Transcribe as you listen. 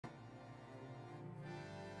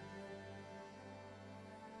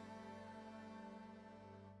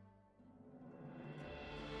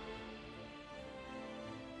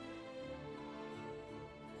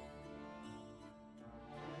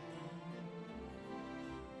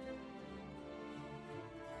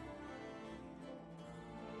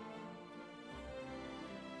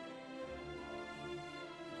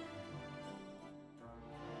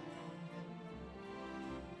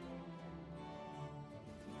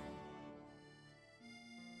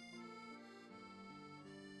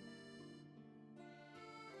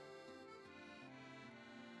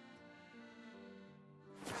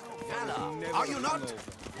are you not?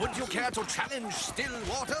 Would you care to challenge Still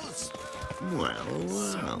Waters? Well.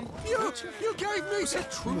 You gave me the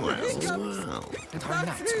true Well. That's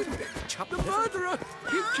him! The murderer!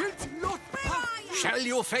 He killed Lot Puff! Shall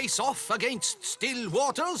you face off against Still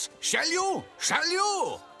Waters? Shall you? Shall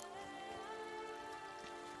you?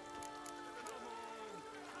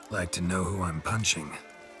 Like to know who I'm punching.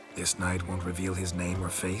 This knight won't reveal his name or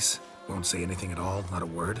face? Won't say anything at all, not a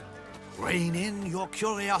word? Rein in your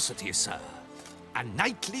curiosity, sir. A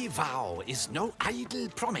knightly vow is no idle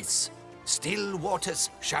promise. Still Waters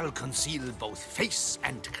shall conceal both face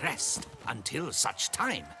and crest until such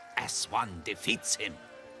time as one defeats him.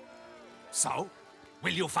 So,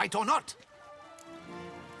 will you fight or not?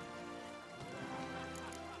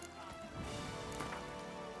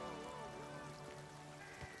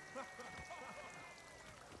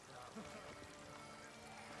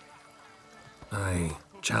 I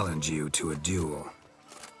challenge you to a duel.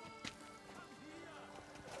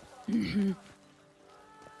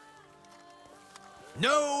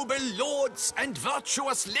 Noble lords and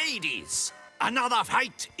virtuous ladies, another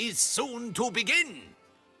fight is soon to begin.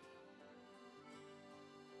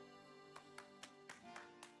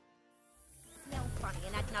 Smell funny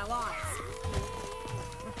and had no eyes.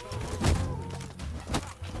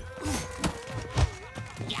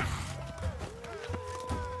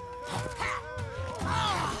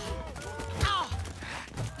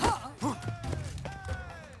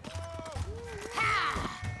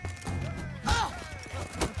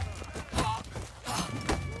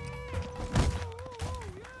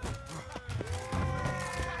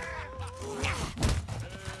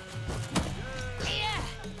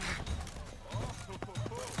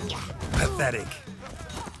 Pathetic.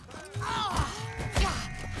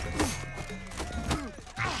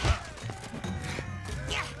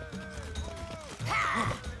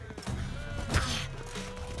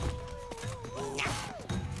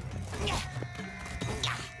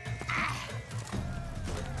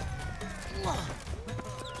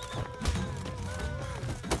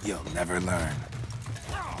 You'll never learn.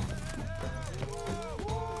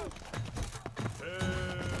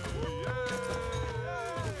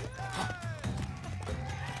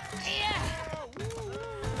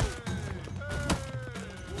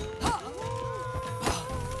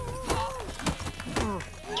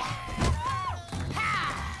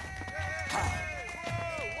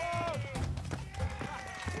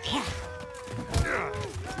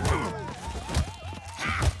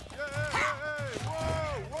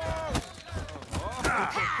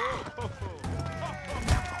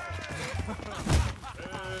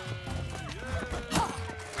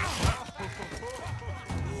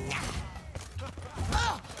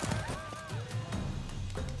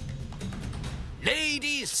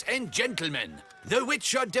 Ladies and gentlemen, the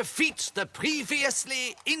Witcher defeats the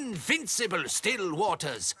previously invincible Still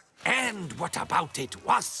Waters. And what about it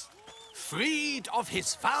was? Freed of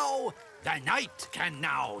his vow, the knight can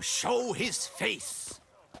now show his face.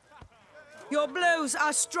 Your blows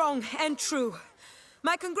are strong and true.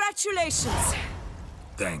 My congratulations.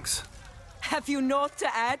 Thanks. Have you naught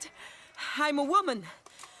to add? I'm a woman.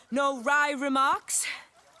 No wry remarks?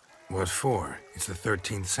 What for? It's the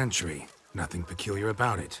 13th century. Nothing peculiar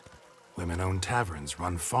about it. Women own taverns,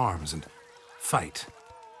 run farms, and fight.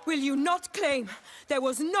 Will you not claim there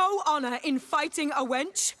was no honor in fighting a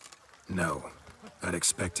wench? No. I'd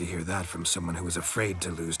expect to hear that from someone who was afraid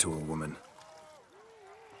to lose to a woman.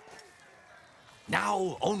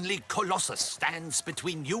 Now only Colossus stands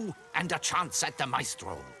between you and a chance at the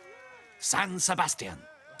Maestro. San Sebastian,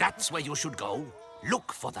 that's where you should go.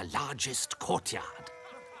 Look for the largest courtyard.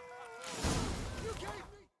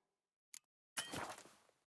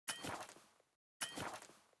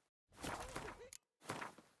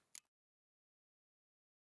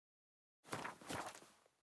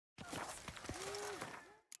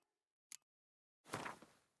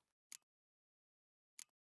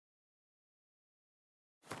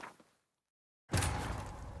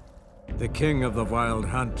 The king of the Wild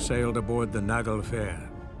Hunt sailed aboard the Naglfare,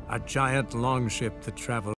 a giant longship that traveled